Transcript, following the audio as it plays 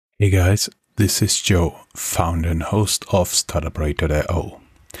Hey guys, this is Joe, founder and host of StartupRate.io.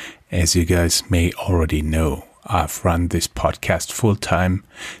 As you guys may already know, I've run this podcast full-time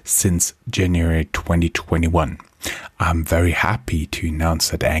since January 2021. I'm very happy to announce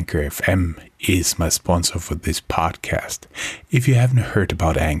that Anchor FM is my sponsor for this podcast. If you haven't heard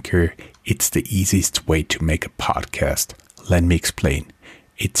about Anchor, it's the easiest way to make a podcast. Let me explain.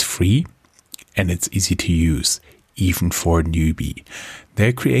 It's free and it's easy to use, even for a newbie.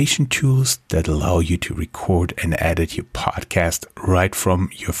 They're creation tools that allow you to record and edit your podcast right from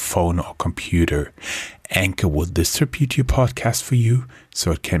your phone or computer. Anchor will distribute your podcast for you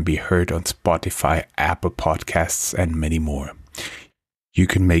so it can be heard on Spotify, Apple Podcasts, and many more. You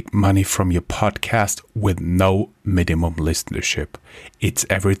can make money from your podcast with no minimum listenership. It's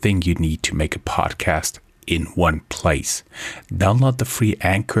everything you need to make a podcast in one place. Download the free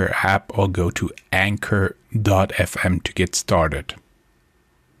Anchor app or go to anchor.fm to get started.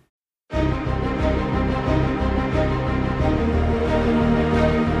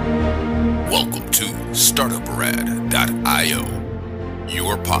 Welcome to StartupRad.io,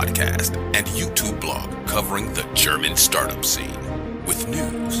 your podcast and YouTube blog covering the German startup scene with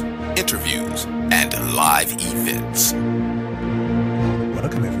news, interviews, and live events.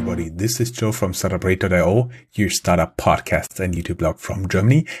 Welcome everybody, this is Joe from StartupRate.io, your startup podcast and YouTube blog from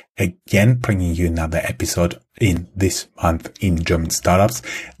Germany. Again, bringing you another episode in this month in German startups.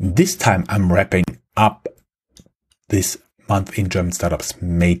 This time I'm wrapping up this month in German startups,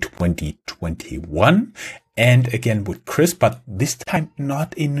 May 2021. And again with Chris, but this time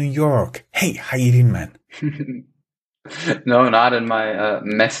not in New York. Hey, how you doing, man? No, not in my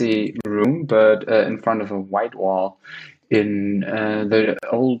messy room, but in front of a white wall in the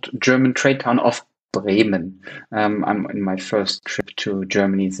old German trade town of Bremen. I'm in my first trip to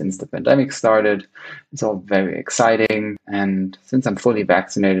Germany since the pandemic started. It's all very exciting. And since I'm fully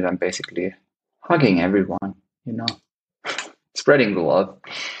vaccinated, I'm basically hugging everyone, spreading the love.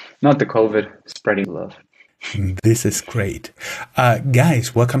 Not the COVID, spreading the love. This is great.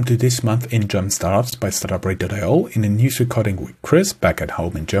 Guys, welcome to this month in German Startups by StartupRate.io in a news recording with Chris back at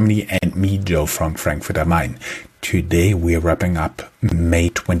home in Germany and me, Joe, from Frankfurt am Main. Today we are wrapping up May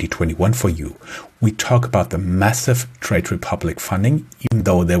 2021 for you. We talk about the massive Trade Republic funding, even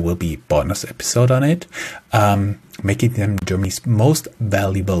though there will be a bonus episode on it, making them Germany's most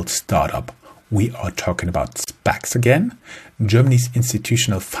valuable startup. We are talking about SPACs again, Germany's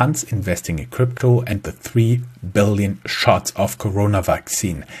institutional funds investing in crypto, and the 3 billion shots of corona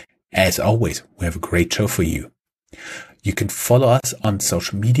vaccine. As always, we have a great show for you. You can follow us on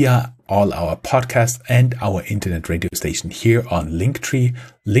social media, all our podcasts, and our internet radio station here on Linktree,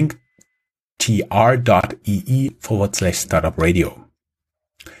 linktr.ee/startup radio.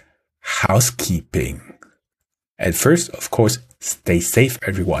 Housekeeping. At first, of course, stay safe,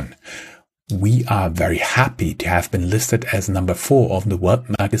 everyone. We are very happy to have been listed as number 4 of the World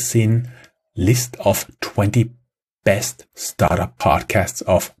Magazine list of 20 best startup podcasts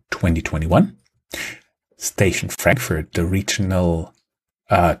of 2021. Station Frankfurt, the regional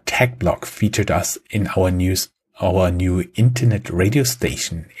tech blog, featured us in our new internet radio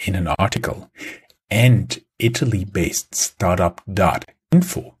station in an article. And Italy-based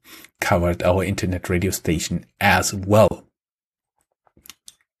startup.info covered our internet radio station as well.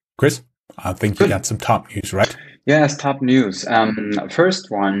 Chris? I think you got some top news, right? Yes, top news.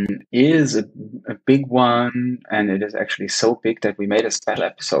 First one is a big one, and it is actually so big that we made a special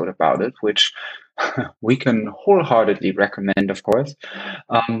episode about it, which we can wholeheartedly recommend, of course.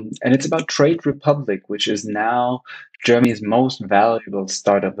 And it's about Trade Republic, which is now Germany's most valuable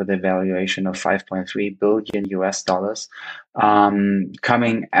startup with a valuation of $5.3 billion US,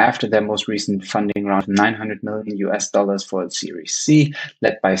 coming after their most recent funding round of $900 million US for Series C,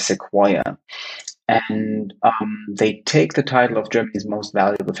 led by Sequoia. And they take the title of Germany's most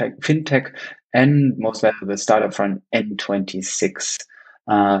valuable fintech and most valuable startup from N26.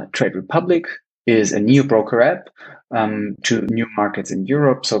 Trade Republic is a new broker app to new markets in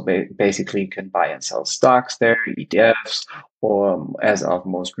Europe. So basically you can buy and sell stocks there, ETFs, or as of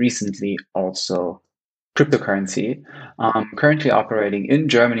most recently, also cryptocurrency. Currently operating in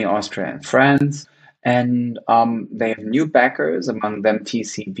Germany, Austria, and France. And they have new backers, among them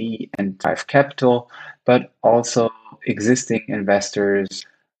TCB and Drive Capital, but also existing investors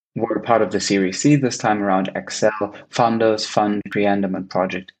were part of the Series C this time around. Accel, Founders Fund, Creandum, and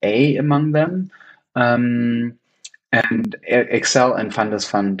Project A among them. And Accel and Founders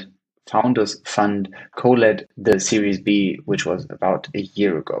Fund co-led the Series B, which was about a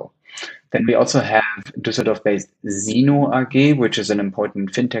year ago. Then we also have Düsseldorf-based Sino AG, which is an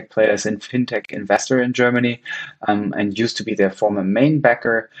important fintech player and fintech investor in Germany, and used to be their former main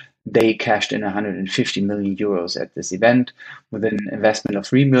backer. they cashed in 150 million euros at this event. With an investment of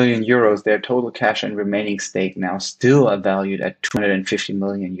 3 million euros, their total cash and remaining stake now still are valued at 250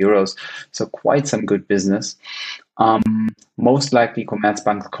 million euros. So quite some good business. Most likely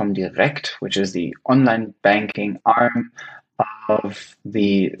Commerzbank's Comdirect, which is the online banking arm of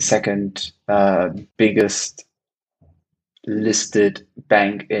the second biggest listed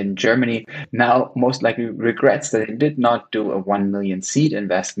bank in Germany, now most likely regrets that it did not do a 1 million seed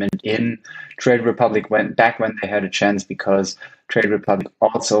investment in Trade Republic back when they had a chance, because Trade Republic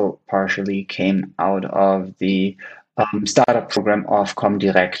also partially came out of the startup program of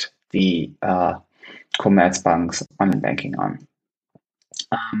Comdirect, the Commerzbank's online banking arm.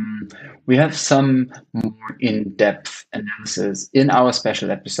 We have some more in-depth analysis in our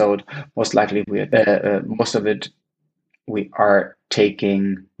special episode. Most likely, most of it we are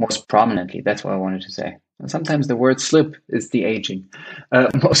taking most prominently. That's what I wanted to say. Sometimes the word slip is the aging.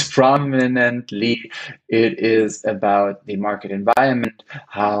 Most prominently, it is about the market environment,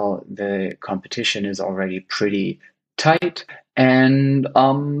 how the competition is already pretty tight, and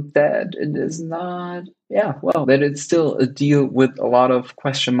that it is not, that it's still a deal with a lot of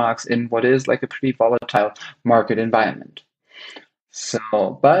question marks in what is like a pretty volatile market environment.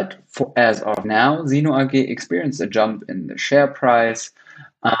 So, but as of now, Zeno AG experienced a jump in the share price.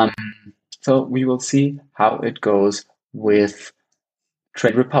 So we will see how it goes with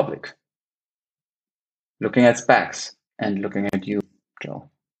Trade Republic. Looking at SPACs and looking at you, Joe.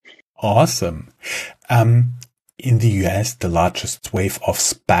 Awesome. In the US, the largest wave of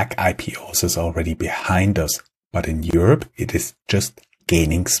SPAC IPOs is already behind us, but in Europe, it is just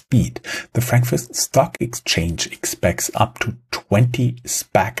gaining speed. The Frankfurt Stock Exchange expects up to 20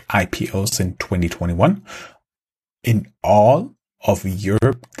 SPAC IPOs in 2021. In all of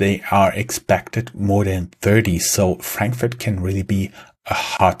Europe, they are expected more than 30. So Frankfurt can really be a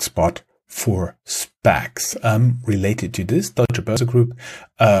hotspot for SPACs. Related to this, Deutsche Börse Group,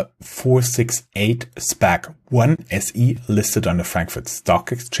 468 SPAC 1 SE listed on the Frankfurt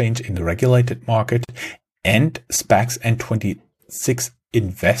Stock Exchange in the regulated market, and SPACs and 26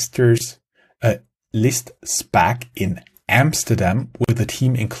 investors list SPAC in Amsterdam with a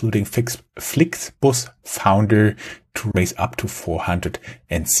team including Flixbus founder to raise up to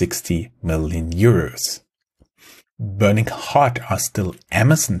 460 million euros. Burning hot are still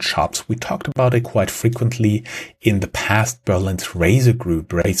Amazon shops. We talked about it quite frequently in the past. Berlin's Razor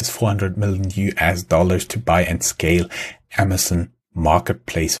Group raises $400 million to buy and scale Amazon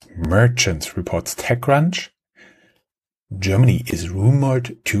Marketplace merchants, reports TechCrunch. Germany is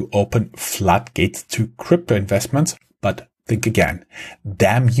rumored to open floodgates to crypto investments, but think again.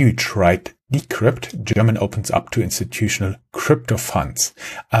 Damn you, tried Decrypt. German opens up to institutional crypto funds.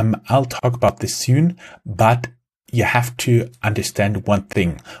 I'll talk about this soon, but you have to understand one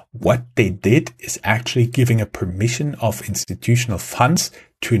thing. What they did is actually giving a permission of institutional funds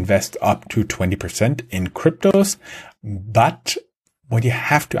to invest up to 20% in cryptos. But what you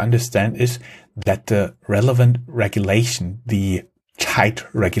have to understand is that the relevant regulation, the tight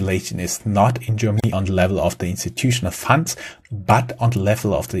regulation, is not in Germany on the level of the institutional funds, but on the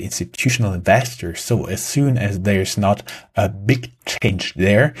level of the institutional investors. So as soon as there's not a big change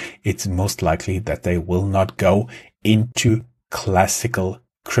there, it's most likely that they will not go into classical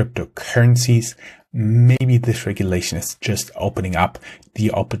cryptocurrencies. Maybe this regulation is just opening up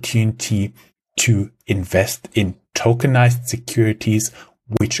the opportunity to invest in tokenized securities,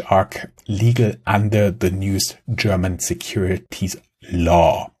 which are legal under the new German securities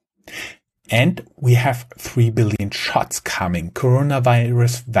law. And we have 3 billion shots coming.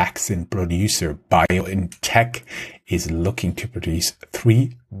 Coronavirus vaccine producer BioNTech is looking to produce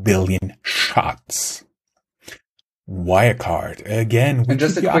 3 billion shots. Wirecard, again, we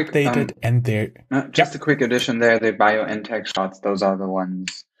keep you updated, and there... Just a quick addition there, the BioNTech shots, those are the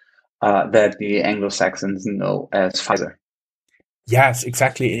ones that the Anglo-Saxons know as Pfizer. Yes,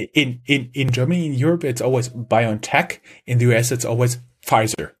 exactly. In Germany, in Europe, it's always BioNTech. In the US, it's always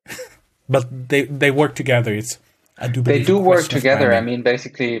Pfizer. But they work together. They do work together. I mean,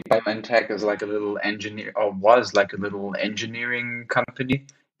 basically, BioNTech is like a little was like a little engineering company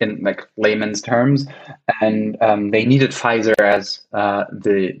in like layman's terms, and they needed Pfizer as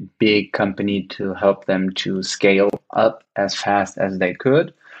the big company to help them to scale up as fast as they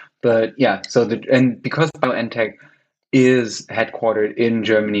could. But yeah, because BioNTech is headquartered in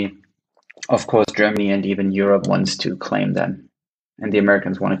Germany, of course, Germany and even Europe wants to claim them, and the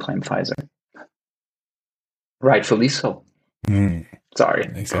Americans want to claim Pfizer. Rightfully so. Sorry.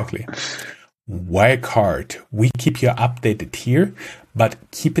 Exactly. Wirecard. We keep you updated here, but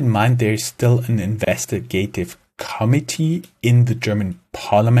keep in mind there's still an investigative committee in the German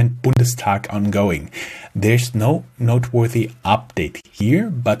parliament, Bundestag, ongoing. There's no noteworthy update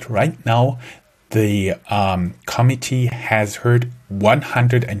here, but right now the committee has heard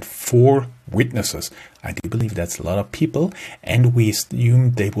 104 witnesses. I do believe that's a lot of people, and we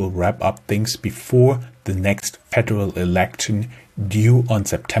assume they will wrap up things before the next federal election due on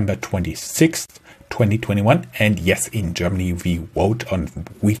September 26th, 2021. And yes, in Germany, we vote on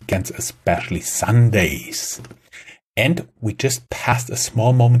weekends, especially Sundays. And we just passed a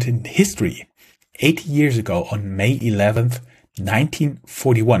small moment in history. 80 years ago, on May 11th,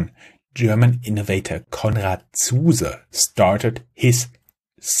 1941, German innovator Konrad Zuse started his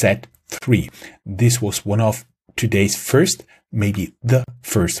Z3. This was one of today's first, maybe the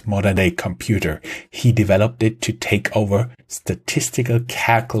first modern-day computer. He developed it to take over statistical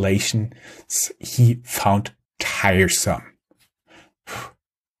calculations he found tiresome.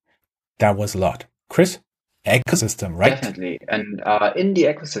 That was a lot. Chris? Ecosystem, right? Definitely. And in the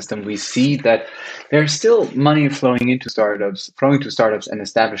ecosystem, we see that there's still money flowing to startups and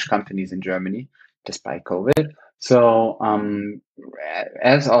established companies in Germany, despite COVID. So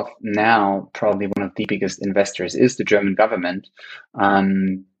as of now, probably one of the biggest investors is the German government,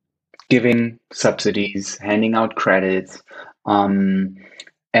 giving subsidies, handing out credits,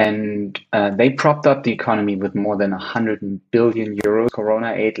 and they propped up the economy with more than 100 billion euros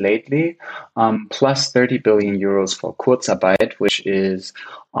Corona aid lately, plus 30 billion euros for Kurzarbeit, which is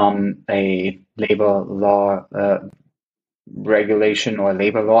a labor law regulation or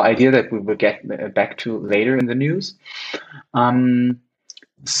labor law idea that we will get back to later in the news.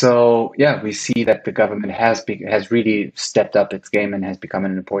 So yeah, we see that the government has really stepped up its game and has become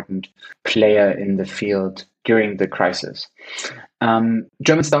an important player in the field during the crisis.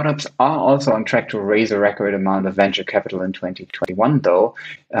 German startups are also on track to raise a record amount of venture capital in 2021, though.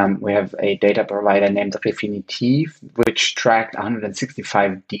 We have a data provider named Refinitiv, which tracked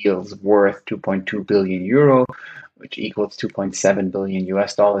 165 deals worth 2.2 billion euro, which equals 2.7 billion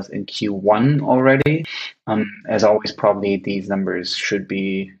US dollars in Q1 already. As always, probably these numbers could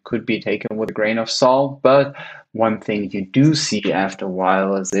be taken with a grain of salt, but one thing you do see after a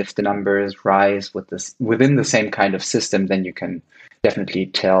while is if the numbers rise within the same kind of system, then you can definitely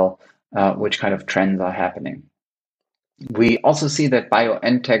tell which kind of trends are happening. We also see that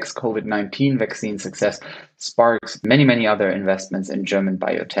BioNTech's COVID-19 vaccine success sparks many other investments in German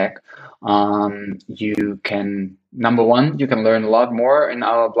biotech. Number one, you can learn a lot more in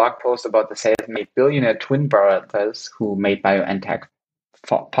our blog post about the self-made billionaire twin brothers who made BioNTech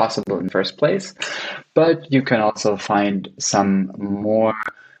possible in the first place. But you can also find some more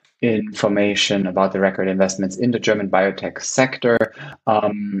information about the record investments in the German biotech sector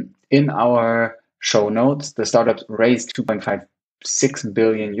in our show notes. The startups raised 2.56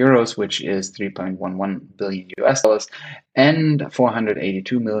 billion euros, which is 3.11 billion US dollars, and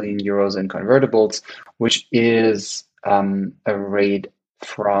 482 million euros in convertibles, which is a rate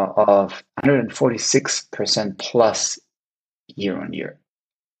of 146% plus year on year.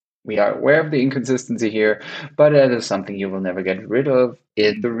 We are aware of the inconsistency here, but that is something you will never get rid of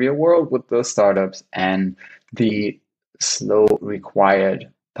in the real world with those startups and the slow required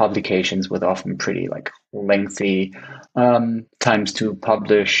publications with often pretty lengthy times to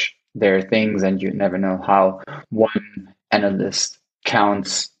publish their things, and you never know how one analyst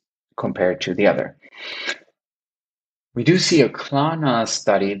counts compared to the other. We do see a Klarna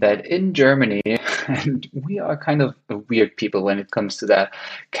study that in Germany, and we are kind of weird people when it comes to that,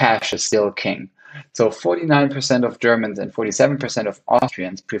 cash is still king. So 49% of Germans and 47% of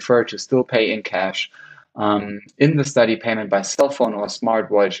Austrians prefer to still pay in cash. In the study, payment by cell phone or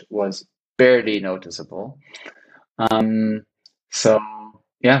smartwatch was barely noticeable. So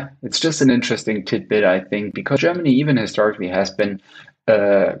yeah, it's just an interesting tidbit, I think, because Germany, even historically, has been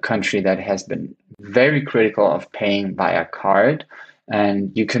a country that has been very critical of paying via card,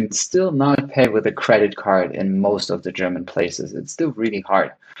 and you can still not pay with a credit card in most of the German places. It's still really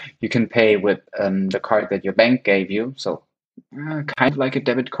hard. You can pay with the card that your bank gave you, so kind of like a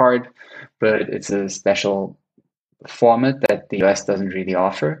debit card, but it's a special format that the US doesn't really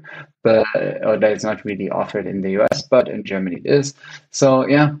offer, or that is not really offered in the US, but in Germany it is. So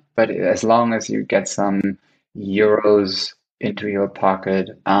yeah, but as long as you get some euros into your pocket,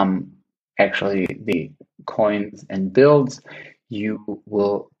 actually the coins and bills, you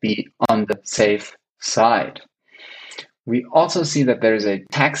will be on the safe side. We also see that there is a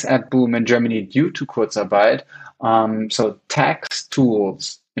tax app boom in Germany due to Kurzarbeit. So tax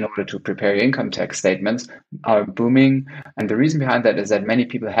tools in order to prepare your income tax statements are booming. And the reason behind that is that many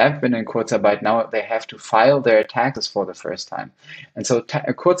people have been in Kurzarbeit. Now they have to file their taxes for the first time. And so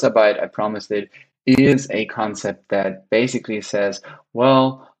Kurzarbeit, I promised it, is a concept that basically says,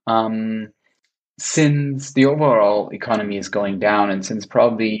 well, since the overall economy is going down and since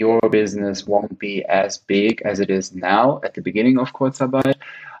probably your business won't be as big as it is now at the beginning of Kurzarbeit,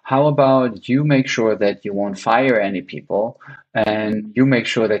 how about you make sure that you won't fire any people and you make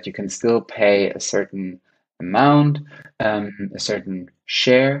sure that you can still pay a certain amount, a certain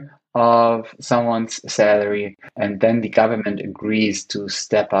share of someone's salary, and then the government agrees to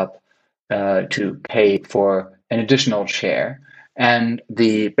step up to pay for an additional share. And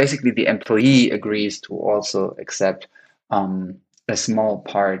basically the employee agrees to also accept a small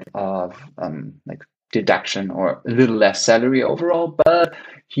part of like deduction or a little less salary overall, but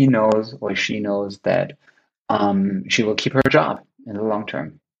he knows or she knows that she will keep her job in the long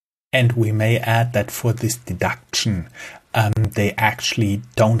term. And we may add that for this deduction, they actually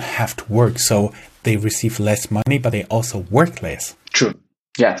don't have to work. So they receive less money, but they also work less. True.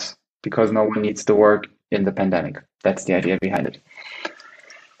 Yes, because no one needs to work in the pandemic. That's the idea behind it.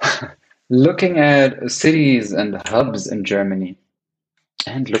 Looking at cities and hubs in Germany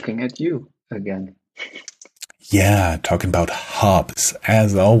and looking at you again. Yeah, talking about hubs.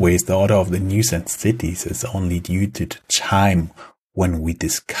 As always, the order of the news and cities is only due to the time when we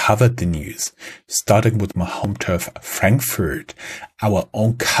discovered the news. Starting with my home turf, Frankfurt, our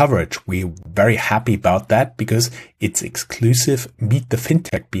own coverage. We're very happy about that because it's exclusive. Meet the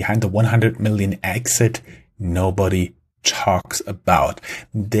fintech behind the 100 million exit nobody talks about.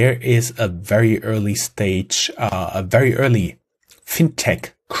 There is a very early stage, a very early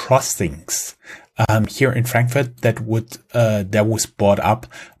fintech crossings here in Frankfurt that was bought up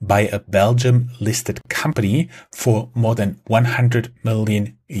by a Belgium listed company for more than 100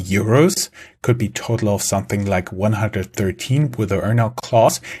 million euros. Could be total of something like 113 with the earnout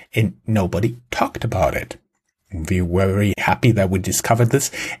clause, and nobody talked about it. We were very happy that we discovered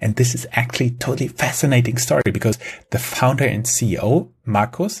this, and this is actually a totally fascinating story because the founder and CEO,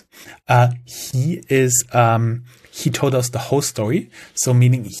 Markus, he told us the whole story. So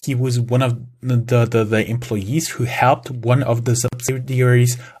meaning he was one of the employees who helped one of the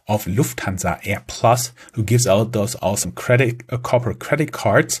subsidiaries of Lufthansa AirPlus, who gives out those awesome corporate credit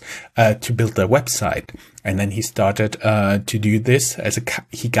cards, to build their website. And then he started, to do this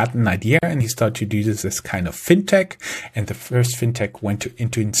he got an idea and he started to do this as kind of fintech. And the first fintech went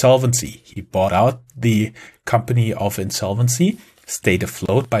into insolvency. He bought out the company of insolvency, stayed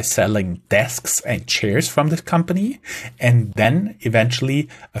afloat by selling desks and chairs from this company. And then eventually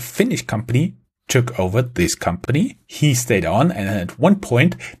a Finnish company took over this company. He stayed on. And at one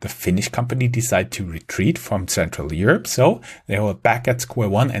point, the Finnish company decided to retreat from Central Europe. So they were back at square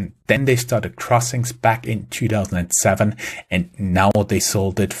one. And then they started crossings back in 2007. And now they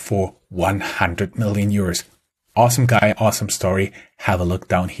sold it for 100 million euros. Awesome guy, awesome story. Have a look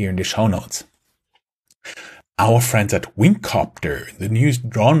down here in the show notes. Our friends at Wingcopter, the new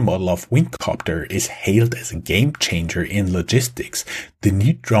drone model of Wingcopter, is hailed as a game changer in logistics. The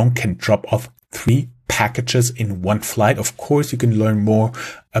new drone can drop off 3 packages in one flight. Of course, you can learn more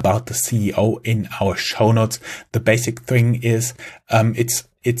about the CEO in our show notes. The basic thing is,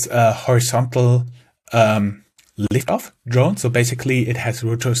 it's a horizontal, lift-off drone. So basically it has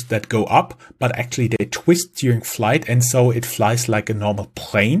rotors that go up, but actually they twist during flight. And so it flies like a normal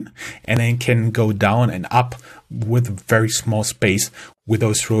plane and then can go down and up with very small space with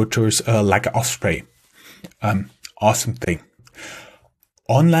those rotors, like an Osprey. Awesome thing.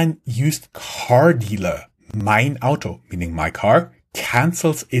 Online used car dealer Mein Auto, meaning my car,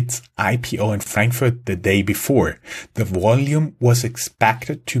 cancels its IPO in Frankfurt the day before. The volume was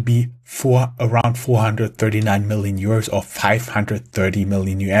expected to be around 439 million euros or 530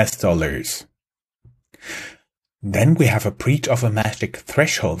 million US dollars. Then we have a breach of a magic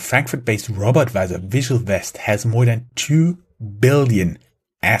threshold. Frankfurt-based RoboAdvisor VisualVest has more than 2 billion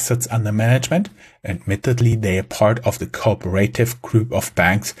assets under management. Admittedly, they are part of the cooperative group of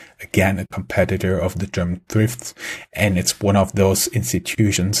banks, again, a competitor of the German thrifts, and it's one of those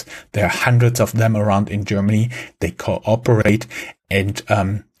institutions. There are hundreds of them around in Germany. They cooperate, and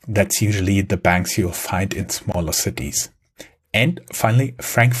that's usually the banks you'll find in smaller cities. And finally,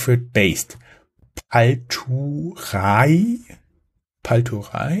 Frankfurt-based Palturei.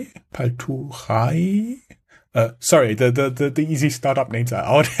 Sorry, the easy startup names are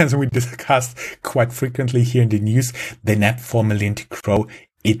out, as we discussed quite frequently here in the news. They net 4 million to grow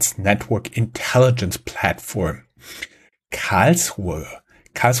its network intelligence platform.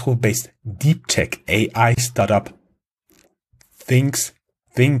 Karlsruhe-based deep tech AI startup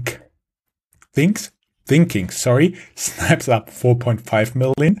Thinking, snaps up 4.5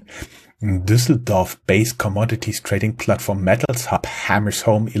 million. Düsseldorf-based commodities trading platform Metals Hub hammers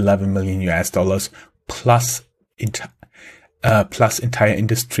home $11 million plus entire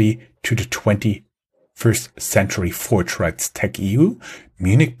industry to the 21st century Forge, writes TechEU.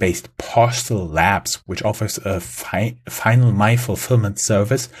 Munich-based Postal Labs, which offers a final mile fulfillment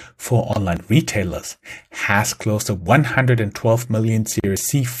service for online retailers, has closed a 112 million Series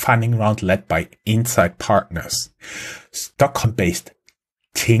C funding round led by Insight Partners. Stockholm-based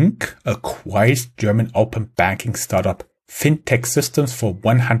Tink acquires German open banking startup FinTech Systems for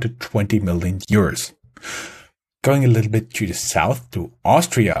 120 million euros. Going a little bit to the south, to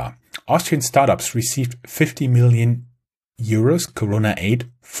Austria. Austrian startups received 50 million euros Corona aid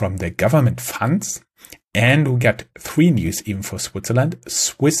from the government funds. And we got 3 news even for Switzerland.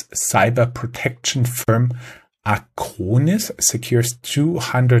 Swiss cyber protection firm Acronis secures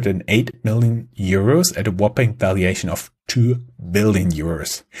 208 million euros at a whopping valuation of 2 billion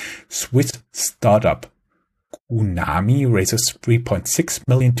euros. Swiss startup Unami raises 3.6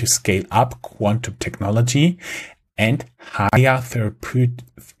 million to scale up quantum technology, and Haya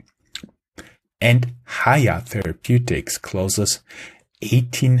Therapeutics closes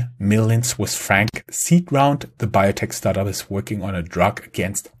 18 million Swiss franc seed round. The biotech startup is working on a drug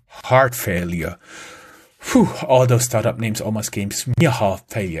against heart failure. Whew, all those startup names almost gave me a heart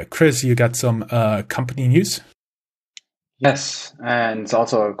failure. Chris, you got some company news? Yes, and it's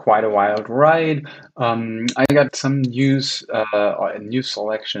also quite a wild ride. I got some news, or a news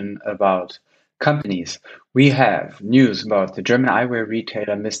selection about companies. We have news about the German eyewear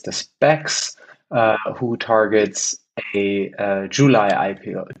retailer Mr. Spex, who targets a July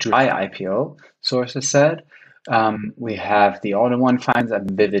IPO, sources said. We have the All-in-One finds at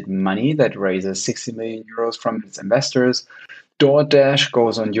Vivid Money that raises 60 million euros from its investors. DoorDash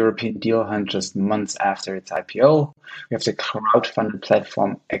goes on European deal hunt just months after its IPO. We have the crowdfunded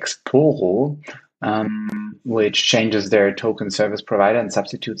platform Exporo, which changes their token service provider and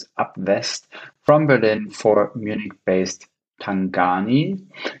substitutes Upvest from Berlin for Munich-based Tangani.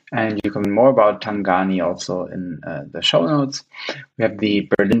 And you can learn more about Tangani also in the show notes. We have the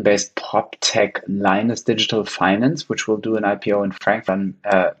Berlin-based prop tech Linus Digital Finance, which will do an IPO in Frankfurt on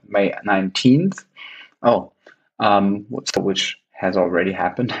May 19th. Which has already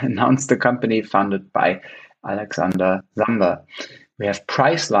happened, announced the company founded by Alexander Samba. We have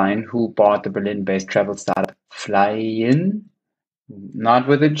Priceline, who bought the Berlin-based travel startup Flyin, not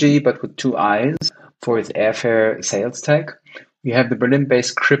with a G, but with 2 I's, for its airfare sales tech. We have the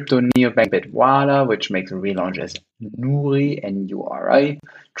Berlin-based crypto neobank Bitwala, which makes a relaunch as Nuri, N-U-R-I,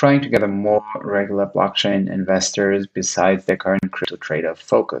 trying to gather more regular blockchain investors besides their current crypto trader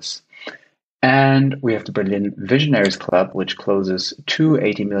focus. And we have the Berlin Visionaries Club, which closes 2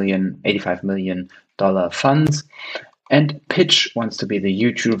 $85 million funds. And Pitch wants to be the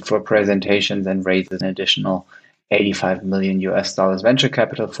YouTube for presentations and raises an additional $85 million venture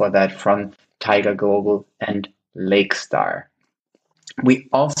capital for that from Tiger Global and Lakestar. We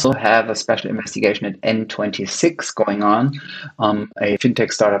also have a special investigation at N26 going on, a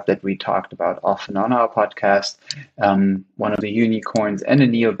fintech startup that we talked about often on our podcast, one of the unicorns and a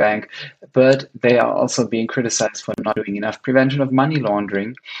neobank, but they are also being criticized for not doing enough prevention of money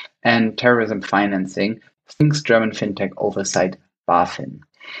laundering and terrorism financing, thinks German fintech oversight BaFin.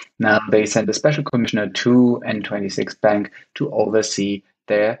 Now, they sent a special commissioner to N26 Bank to oversee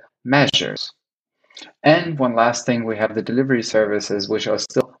their measures. And one last thing, we have the delivery services, which are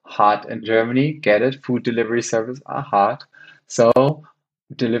still hot in Germany. Get it? Food delivery services are hot. So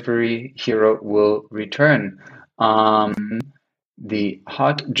Delivery Hero will return. The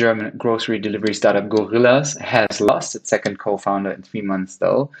hot German grocery delivery startup Gorillas has lost its second co-founder in 3 months,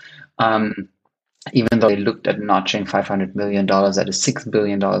 though. Even though they looked at notching $500 million at a $6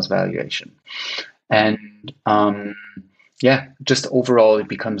 billion valuation. And just overall, it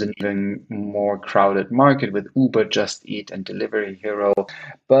becomes an even more crowded market with Uber, Just Eat, and Delivery Hero.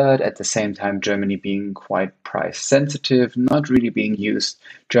 But at the same time, Germany being quite price sensitive, Germans not really being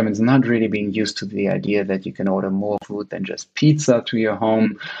used to the idea that you can order more food than just pizza to your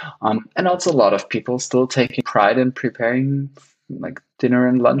home. And also a lot of people still taking pride in preparing like dinner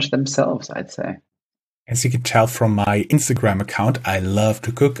and lunch themselves, I'd say. As you can tell from my Instagram account, I love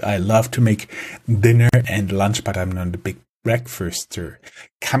to cook. I love to make dinner and lunch, but I'm not a big breakfaster.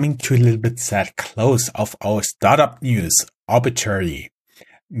 Coming to a little bit sad close of our startup news, Arbitrary.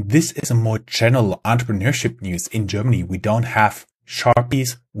 This is a more general entrepreneurship news. In Germany, we don't have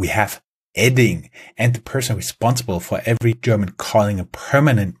Sharpies, we have Edding. And the person responsible for every German calling a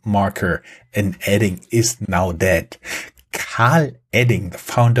permanent marker an Edding is now dead. Karl Edding, the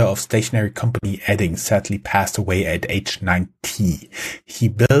founder of stationery company Edding, sadly passed away at age 90. He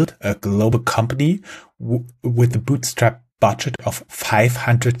built a global company with a bootstrap budget of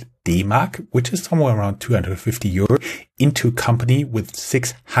 500 D-Mark, which is somewhere around 250 euro, into a company with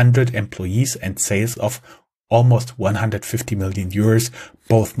 600 employees and sales of almost 150 million euros.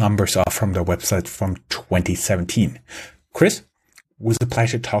 Both numbers are from their website from 2017. Chris, it was a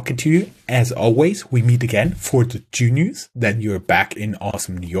pleasure talking to you. As always, we meet again for the June news. Then you're back in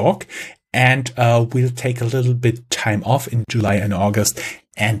awesome New York. And we'll take a little bit time off in July and August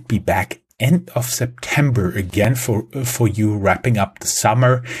and be back end of September again for you, wrapping up the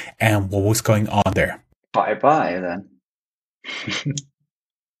summer and what was going on there. Bye then.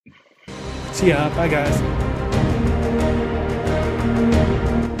 See ya. Bye, guys.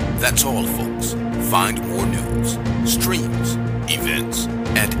 That's all, folks. Find more news, streams, events,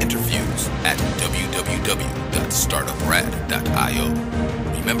 and interviews at www.startuprad.io.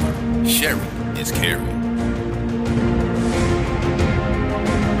 Remember, sharing is caring.